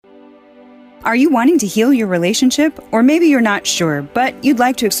Are you wanting to heal your relationship? Or maybe you're not sure, but you'd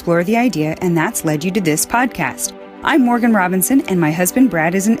like to explore the idea, and that's led you to this podcast. I'm Morgan Robinson, and my husband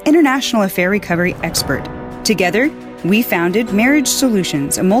Brad is an international affair recovery expert. Together, we founded Marriage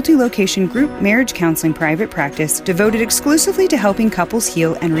Solutions, a multi-location group marriage counseling private practice devoted exclusively to helping couples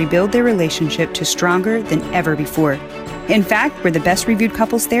heal and rebuild their relationship to stronger than ever before. In fact, we're the best reviewed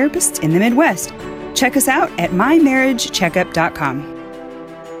couples therapists in the Midwest. Check us out at mymarriagecheckup.com.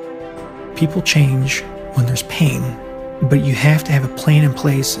 People change when there's pain, but you have to have a plan in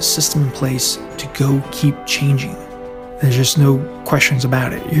place, a system in place to go keep changing. There's just no questions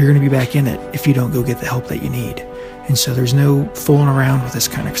about it. You're going to be back in it if you don't go get the help that you need. And so there's no fooling around with this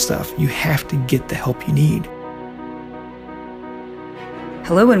kind of stuff. You have to get the help you need.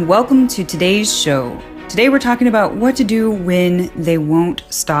 Hello and welcome to today's show. Today we're talking about what to do when they won't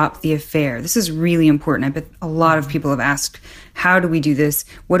stop the affair. This is really important. I bet a lot of people have asked, how do we do this?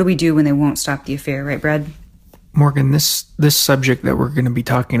 What do we do when they won't stop the affair? Right, Brad? Morgan, this subject that we're going to be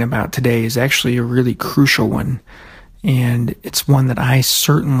talking about today is actually a really crucial one. And it's one that I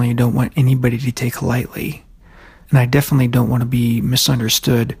certainly don't want anybody to take lightly. And I definitely don't want to be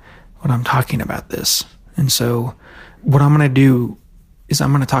misunderstood when I'm talking about this. And so what I'm going to do is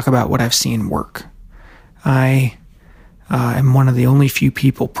I'm going to talk about what I've seen work. I am one of the only few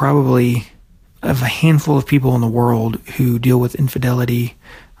people, probably of a handful of people in the world, who deal with infidelity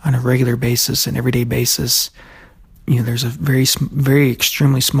on a regular basis, an everyday basis. You know, there's a very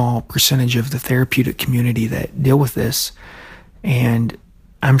extremely small percentage of the therapeutic community that deal with this, and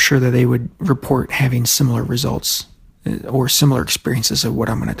I'm sure that they would report having similar results or similar experiences of what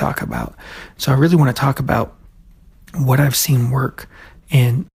I'm going to talk about. So I really want to talk about what I've seen work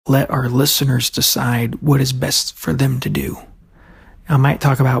and let our listeners decide what is best for them to do. I might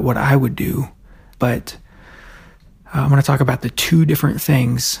talk about what I would do, but I'm going to talk about the two different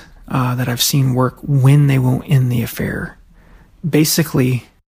things that I've seen work when they won't end the affair. Basically,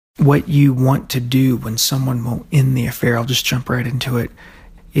 what you want to do when someone won't end the affair, I'll just jump right into it,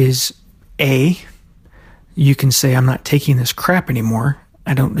 is A, you can say, I'm not taking this crap anymore.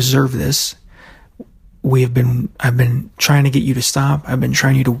 I don't deserve this. I've been trying to get you to stop. I've been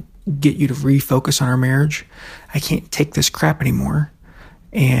trying to get you to refocus on our marriage. I can't take this crap anymore.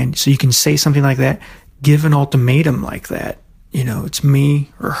 And so you can say something like that. Give an ultimatum like that. You know, it's me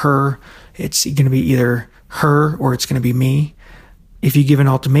or her. It's going to be either her or it's going to be me. If you give an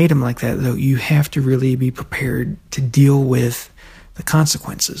ultimatum like that, though, you have to really be prepared to deal with the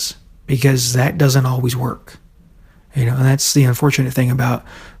consequences, because that doesn't always work. You know, and that's the unfortunate thing about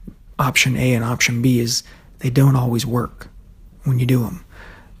option A and option B, is they don't always work when you do them.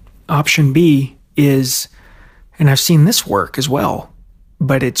 Option B is, and I've seen this work as well,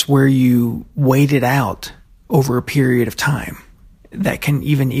 but it's where you wait it out over a period of time that can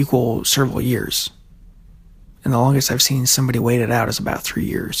even equal several years. And the longest I've seen somebody wait it out is about 3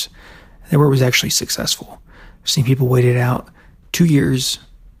 years. That where it was actually successful. I've seen people wait it out 2 years,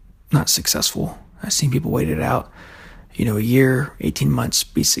 not successful. I've seen people wait it out, a year, 18 months,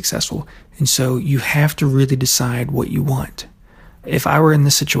 be successful. And so you have to really decide what you want. If I were in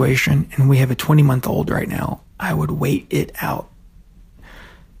this situation and we have a 20-month-old right now, I would wait it out.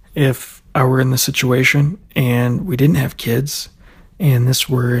 If I were in this situation and we didn't have kids and this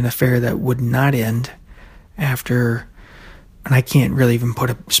were an affair that would not end after, and I can't really even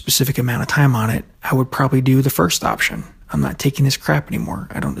put a specific amount of time on it, I would probably do the first option. I'm not taking this crap anymore.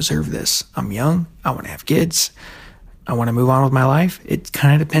 I don't deserve this. I'm young. I want to have kids. I want to move on with my life. It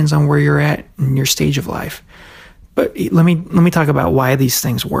kind of depends on where you're at in your stage of life. But let me talk about why these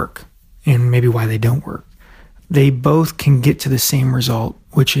things work and maybe why they don't work. They both can get to the same result,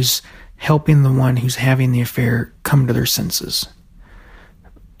 which is helping the one who's having the affair come to their senses.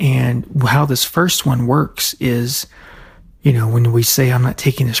 And how this first one works is, when we say, I'm not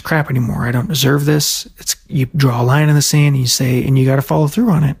taking this crap anymore, I don't deserve this, you draw a line in the sand and you say, and you got to follow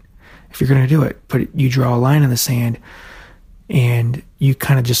through on it if you're going to do it. But you draw a line in the sand and you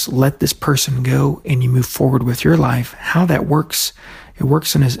kind of just let this person go and you move forward with your life. How that works,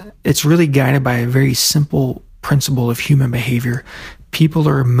 it's really guided by a very simple principle of human behavior. People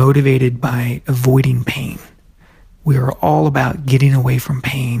are motivated by avoiding pain. We are all about getting away from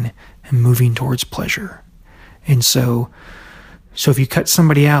pain and moving towards pleasure. And so if you cut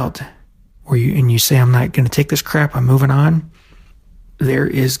somebody out or you say, I'm not going to take this crap, I'm moving on, there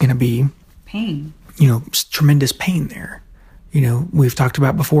is going to be pain, tremendous pain there. We've talked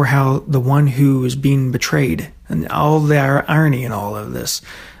about before how the one who is being betrayed, and all the irony in all of this,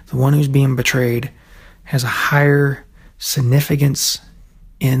 the one who's being betrayed has a higher significance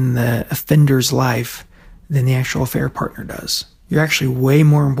in the offender's life than the actual affair partner does. You're actually way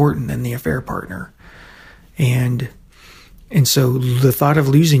more important than the affair partner. And so the thought of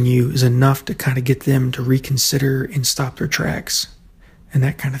losing you is enough to kind of get them to reconsider and stop their tracks and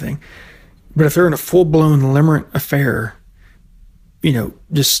that kind of thing. But if they're in a full-blown limerent affair,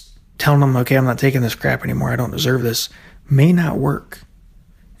 just telling them, okay, I'm not taking this crap anymore, I don't deserve this, may not work.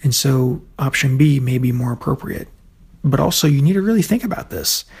 And so option B may be more appropriate. But also you need to really think about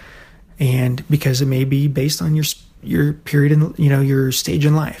this. And because it may be based on your period in, your stage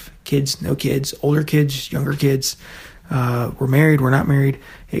in life. Kids, no kids, older kids, younger kids, we're married, we're not married.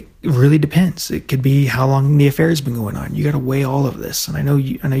 It really depends. It could be how long the affair has been going on. You got to weigh all of this. And I know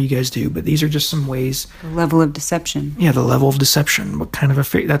you guys do, but these are just some ways. The level of deception. Yeah, the level of deception. What kind of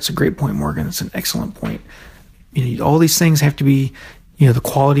affair? That's a great point, Morgan. It's an excellent point. All these things have to be, the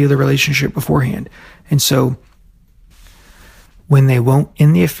quality of the relationship beforehand. And so when they won't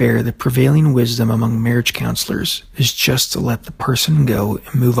end the affair, the prevailing wisdom among marriage counselors is just to let the person go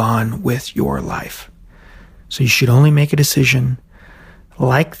and move on with your life. So you should only make a decision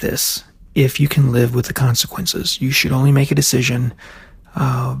like this if you can live with the consequences. You should only make a decision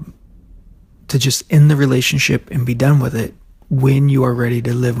to just end the relationship and be done with it when you are ready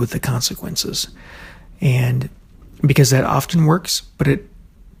to live with the consequences. And because that often works, but it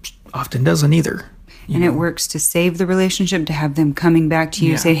often doesn't either. And it works to save the relationship, to have them coming back to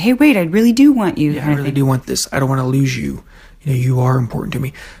you and say, hey, wait, I really do want you. Yeah, I really do want this. I don't want to lose you. You are important to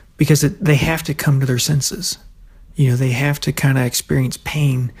me. Because they have to come to their senses. They have to kind of experience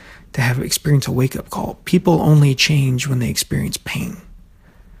pain to experience a wake-up call. People only change when they experience pain.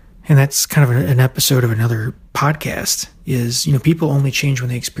 And that's kind of an episode of another podcast is, people only change when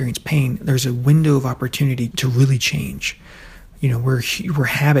they experience pain. There's a window of opportunity to really change. We're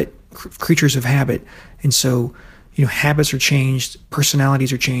creatures of habit. And so, habits are changed,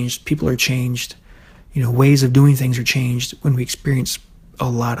 personalities are changed, people are changed, ways of doing things are changed when we experience a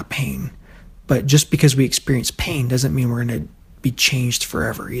lot of pain. But just because we experience pain doesn't mean we're going to be changed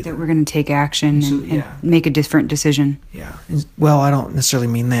forever either. That we're going to take action and make a different decision. Yeah. Well, I don't necessarily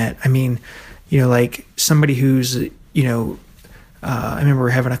mean that. I mean, like somebody who's, I remember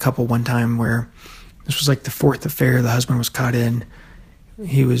having a couple one time where this was like the fourth affair the husband was caught in.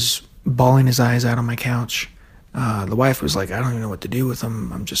 He was bawling his eyes out on my couch. The wife was like, I don't even know what to do with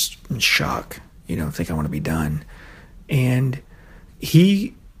him. I'm just in shock. I think I want to be done. And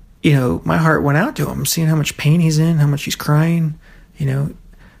he, my heart went out to him, seeing how much pain he's in, how much he's crying, and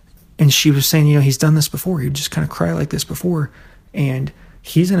she was saying, he's done this before. He'd just kind of cry like this before. And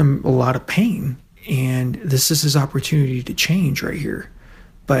he's in a lot of pain. And this is his opportunity to change right here.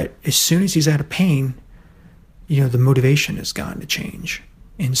 But as soon as he's out of pain, the motivation is gone to change.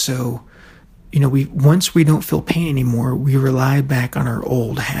 And so, once we don't feel pain anymore, we rely back on our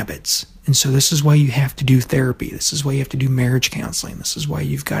old habits. And so this is why you have to do therapy. This is why you have to do marriage counseling. This is why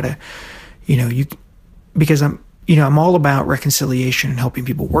you've got to, because I'm all about reconciliation and helping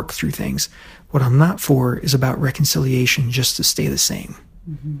people work through things. What I'm not for is about reconciliation just to stay the same.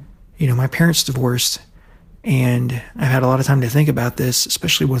 Mm-hmm. My parents divorced, and I've had a lot of time to think about this,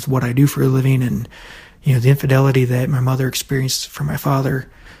 especially with what I do for a living and, the infidelity that my mother experienced from my father.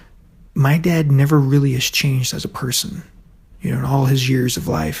 My dad never really has changed as a person, in all his years of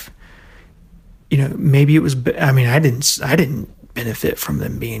life. Maybe it was, I didn't benefit from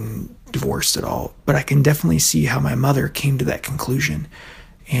them being divorced at all, but I can definitely see how my mother came to that conclusion.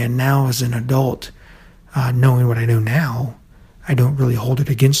 And now as an adult, knowing what I know now, I don't really hold it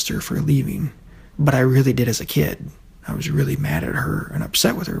against her for leaving, but I really did as a kid. I was really mad at her and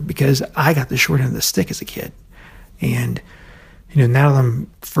upset with her because I got the short end of the stick as a kid. And, now that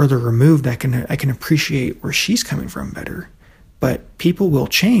I'm further removed, I can appreciate where she's coming from better. But people will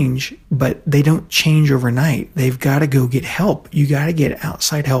change, but they don't change overnight. They've got to go get help. You got to get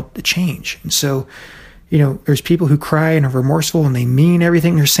outside help to change. And so, there's people who cry and are remorseful and they mean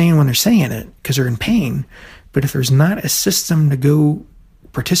everything they're saying when they're saying it because they're in pain. But if there's not a system to go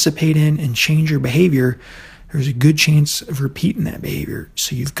participate in and change your behavior, there's a good chance of repeating that behavior.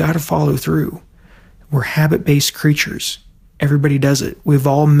 So you've got to follow through. We're habit-based creatures. Everybody does it. We've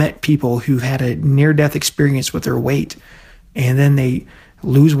all met people who've had a near-death experience with their weight, and then they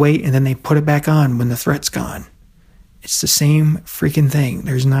lose weight, and then they put it back on when the threat's gone. It's the same freaking thing.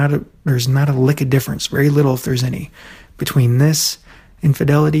 There's not a lick of difference, very little if there's any, between this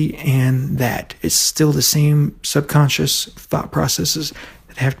infidelity and that. It's still the same subconscious thought processes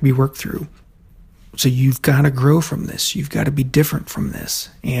that have to be worked through. So you've got to grow from this. You've got to be different from this.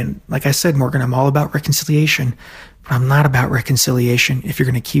 And like I said, Morgan, I'm all about reconciliation, but I'm not about reconciliation if you're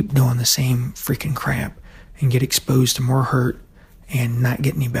going to keep doing the same freaking crap and get exposed to more hurt and not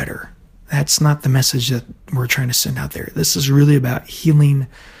get any better. That's not the message that we're trying to send out there. This is really about healing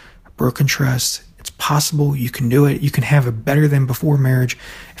a broken trust. It's possible. You can do it. You can have a better than before marriage,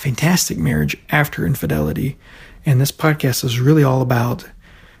 a fantastic marriage after infidelity. And this podcast is really all about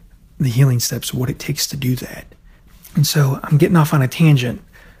the healing steps, what it takes to do that. And so I'm getting off on a tangent.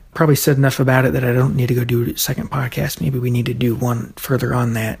 Probably said enough about it that I don't need to go do a second podcast. Maybe we need to do one further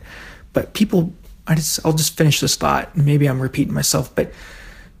on that. But people, I'll just finish this thought. Maybe I'm repeating myself, but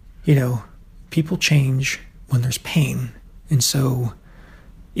people change when there's pain. And so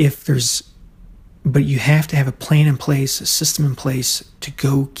but you have to have a plan in place, a system in place to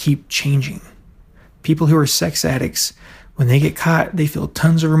go keep changing. People who are sex addicts, when they get caught, they feel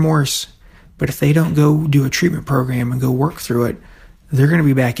tons of remorse. But if they don't go do a treatment program and go work through it, they're going to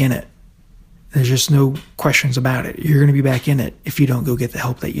be back in it. There's just no questions about it. You're going to be back in it if you don't go get the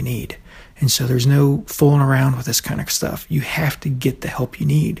help that you need. And so there's no fooling around with this kind of stuff. You have to get the help you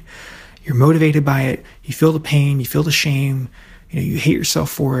need. You're motivated by it. You feel the pain. You feel the shame. You hate yourself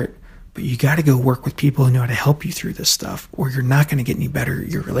for it. But you got to go work with people who know how to help you through this stuff, or you're not going to get any better.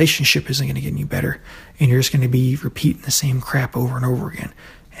 Your relationship isn't going to get any better. And you're just going to be repeating the same crap over and over again.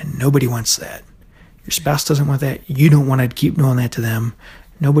 And nobody wants that. Your spouse doesn't want that. You don't want to keep doing that to them.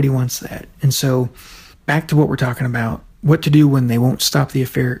 Nobody wants that. And so back to what we're talking about, what to do when they won't stop the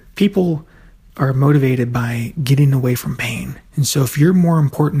affair. People are motivated by getting away from pain. And so if you're more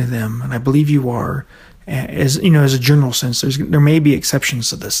important to them, and I believe you are, as a general sense, there may be exceptions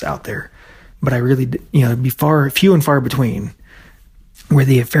to this out there, but I really, be few and far between where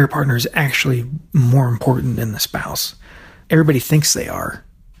the affair partner is actually more important than the spouse. Everybody thinks they are,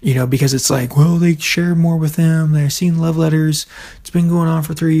 because it's like, well, they share more with them. They're seeing love letters. It's been going on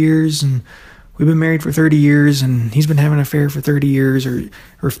for 3 years, and we've been married for 30 years, and he's been having an affair for 30 years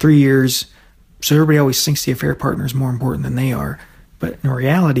or 3 years. So everybody always thinks the affair partner is more important than they are. But in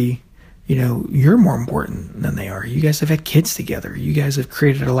reality, you're more important than they are. You guys have had kids together. You guys have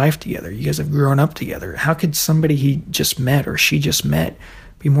created a life together. You guys have grown up together. How could somebody he just met or she just met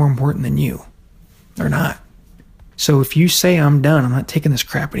be more important than you? They're not. So if you say, I'm done, I'm not taking this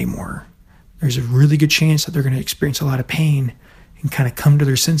crap anymore, there's a really good chance that they're going to experience a lot of pain and kind of come to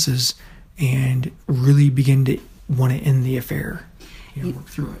their senses and really begin to want to end the affair, work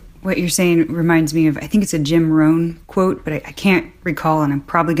through it. What you're saying reminds me of, I think it's a Jim Rohn quote, but I can't recall, and I'm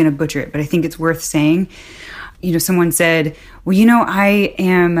probably going to butcher it, but I think it's worth saying. Someone said, well, I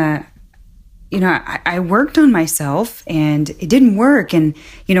am, I worked on myself and it didn't work. And,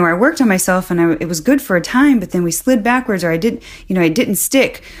 I worked on myself and it was good for a time, but then we slid backwards, or it didn't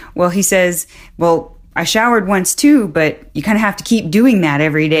stick. Well, he says, well, I showered once too, but you kind of have to keep doing that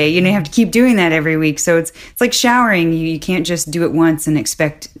every day. You have to keep doing that every week. So it's like showering. You can't just do it once and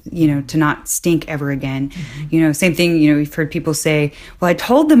expect, to not stink ever again. Mm-hmm. Same thing, we've heard people say, well, I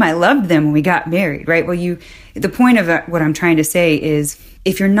told them I loved them when we got married, right? Well, the point of what I'm trying to say is,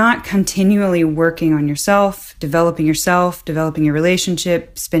 if you're not continually working on yourself, developing your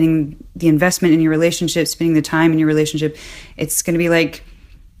relationship, spending the investment in your relationship, spending the time in your relationship, it's going to be like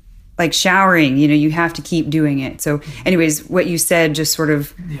showering, you have to keep doing it. So anyways, what you said just sort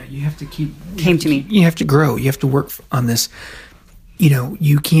of you have to came to me. You have to grow. You have to work on this.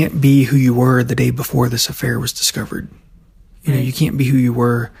 You can't be who you were the day before this affair was discovered. You can't be who you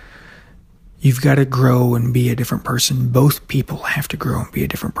were. You've got to grow and be a different person. Both people have to grow and be a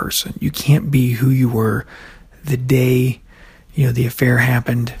different person. You can't be who you were the day the affair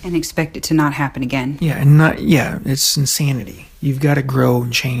happened and expect it to not happen again. It's insanity. You've got to grow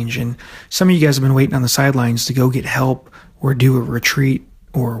and change. And some of you guys have been waiting on the sidelines to go get help or do a retreat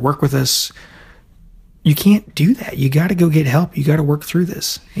or work with us. You can't do that. You got to go get help. You got to work through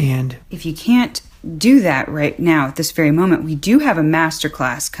this. And if you can't do that right now at this very moment, we do have a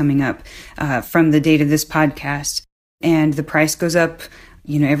masterclass coming up from the date of this podcast, and the price goes up,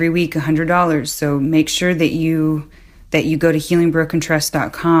 every week, $100. So make sure that you go to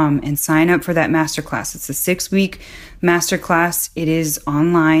healingbrokentrust.com and sign up for that masterclass. It's a 6-week masterclass. It is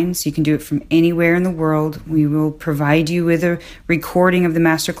online, so you can do it from anywhere in the world. We will provide you with a recording of the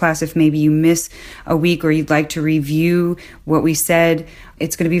masterclass if maybe you miss a week or you'd like to review what we said.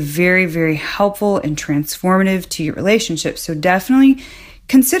 It's going to be very, very helpful and transformative to your relationship. So definitely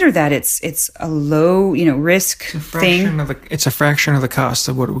consider that. It's a low, risk thing. It's a fraction of the cost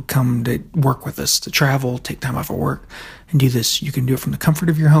of what it would come to work with us, to travel, take time off of work, and do this. You can do it from the comfort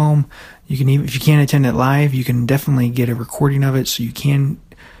of your home. You can even, if you can't attend it live, you can definitely get a recording of it so you can,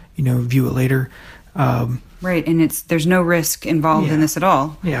 view it later. Right, and there's no risk involved in this at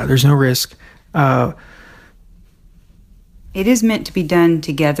all. Yeah, there's no risk. It is meant to be done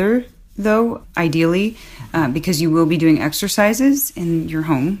together, though, ideally, because you will be doing exercises in your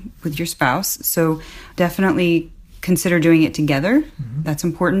home with your spouse. So definitely consider doing it together. Mm-hmm. That's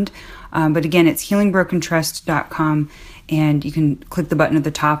important. But again, it's healingbrokentrust.com, and you can click the button at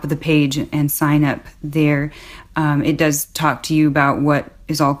the top of the page and sign up there. It does talk to you about what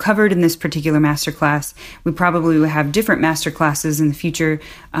is all covered in this particular masterclass. We probably will have different masterclasses in the future,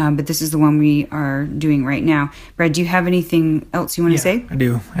 but this is the one we are doing right now. Brad, do you have anything else you want to say? I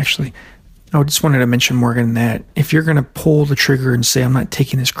do, actually. I just wanted to mention, Morgan, that if you're going to pull the trigger and say, I'm not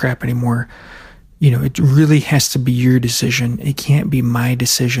taking this crap anymore, it really has to be your decision. It can't be my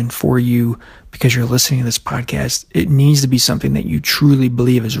decision for you because you're listening to this podcast. It needs to be something that you truly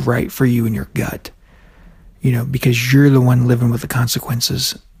believe is right for you in your gut, because you're the one living with the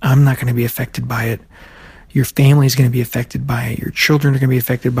consequences. I'm not going to be affected by it. Your family is going to be affected by it. Your children are going to be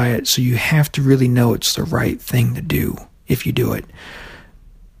affected by it. So you have to really know it's the right thing to do if you do it.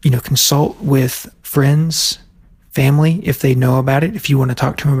 Consult with friends, family, if they know about it. If you want to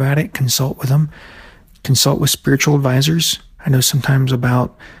talk to them about it, consult with them. Consult with spiritual advisors. I know sometimes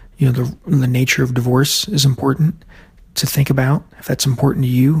about, the nature of divorce is important to think about. If that's important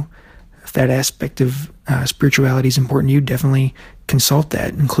to you, if that aspect of spirituality is important to you, definitely consult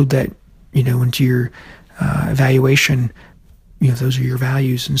that. Include that, into your evaluation. Those are your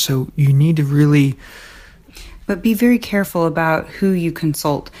values. And so you need to really... But be very careful about who you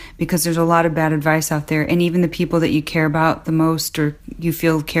consult, because there's a lot of bad advice out there. And even the people that you care about the most, or you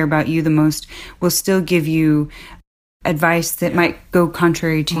feel care about you the most, will still give you advice that might go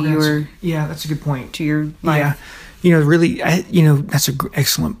contrary to your... Yeah, that's a good point. To your life. Yeah. Really, that's an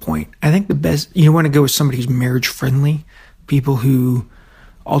excellent point. I think the best, you want to go with somebody who's marriage friendly, people who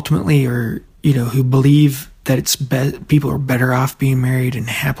ultimately are, who believe that people are better off being married and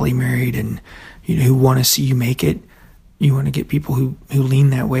happily married, and who want to see you make it. You want to get people who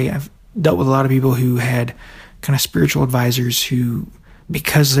lean that way. I've dealt with a lot of people who had kind of spiritual advisors who,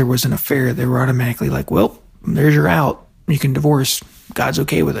 because there was an affair, they were automatically like, well, there's your out. You can divorce. God's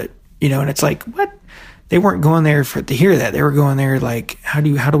okay with it. And it's like, what? They weren't going there to hear that. They were going there like, how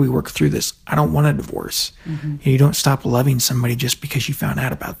do we work through this? I don't want a divorce. Mm-hmm. You don't stop loving somebody just because you found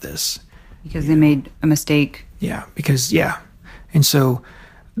out about this. Because they made a mistake. Yeah, And so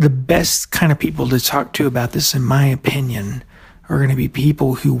the best kind of people to talk to about this, in my opinion, are going to be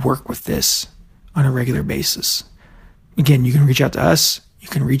people who work with this on a regular basis. Again, you can reach out to us. You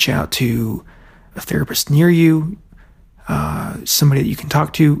can reach out to a therapist near you, somebody that you can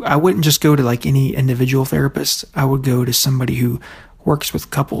talk to. I wouldn't just go to like any individual therapist. I would go to somebody who works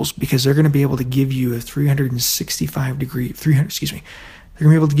with couples, because they're going to be able to give you a 360 degree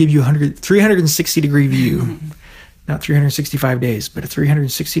view. Not 365 days, but a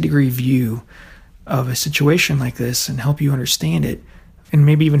 360-degree view of a situation like this, and help you understand it, and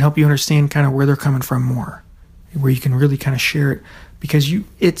maybe even help you understand kind of where they're coming from more, where you can really kind of share it, because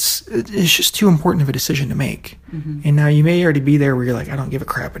it's just too important of a decision to make. Mm-hmm. And now you may already be there where you're like, I don't give a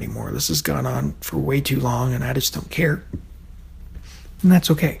crap anymore. This has gone on for way too long, and I just don't care. And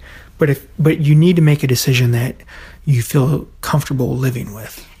that's okay. But you need to make a decision that you feel comfortable living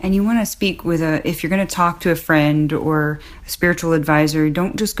with. And you want to speak with if you're going to talk to a friend or a spiritual advisor,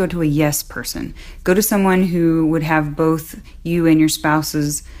 don't just go to a yes person. Go to someone who would have both you and your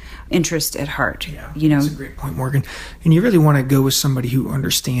spouse's interest at heart. Yeah, that's a great point, Morgan. And you really want to go with somebody who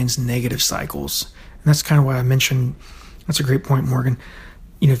understands negative cycles. And that's kind of why I mentioned, that's a great point, Morgan.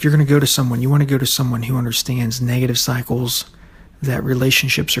 If you're going to go to someone, you want to go to someone who understands negative cycles, that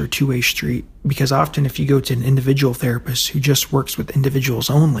relationships are a two-way street. Because often if you go to an individual therapist who just works with individuals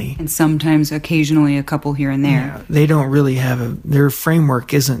only, and sometimes occasionally a couple here and there, they don't really have their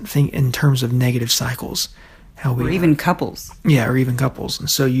framework isn't in terms of negative cycles. Or even couples. Yeah, or even couples. And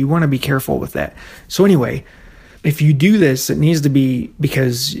so you want to be careful with that. So anyway, if you do this, it needs to be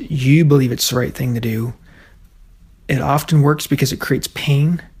because you believe it's the right thing to do. It often works because it creates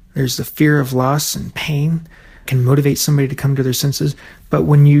pain. There's the fear of loss and pain can motivate somebody to come to their senses. But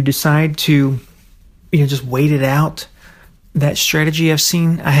when you decide to, just wait it out, that strategy I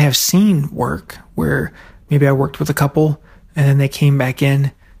have seen work where maybe I worked with a couple and then they came back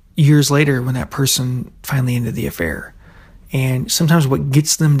in years later when that person finally ended the affair. And sometimes what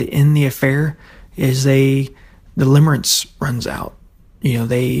gets them to end the affair is the limerence runs out.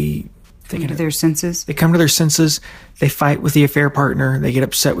 They come to their senses. They come to their senses. They fight with the affair partner. They get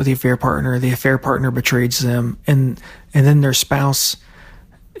upset with the affair partner. The affair partner betrays them. And then their spouse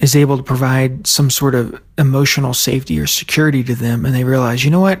is able to provide some sort of emotional safety or security to them. And they realize,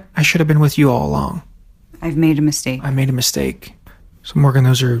 you know what? I should have been with you all along. I've made a mistake. I made a mistake. So Morgan,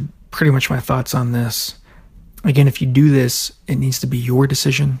 those are pretty much my thoughts on this. Again, if you do this, it needs to be your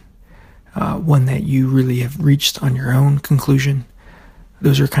decision. one that you really have reached on your own conclusion.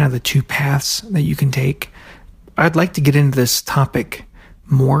 Those are kind of the two paths that you can take. I'd like to get into this topic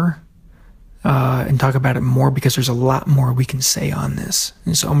more and talk about it more because there's a lot more we can say on this.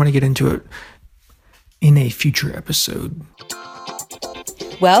 And so I'm going to get into it in a future episode.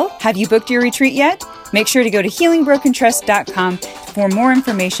 Well, have you booked your retreat yet? Make sure to go to healingbrokentrust.com for more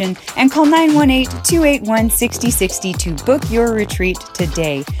information and call 918-281-6060 to book your retreat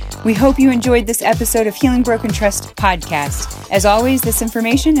today. We hope you enjoyed this episode of Healing Broken Trust podcast. As always, this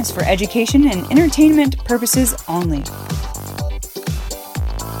information is for education and entertainment purposes only.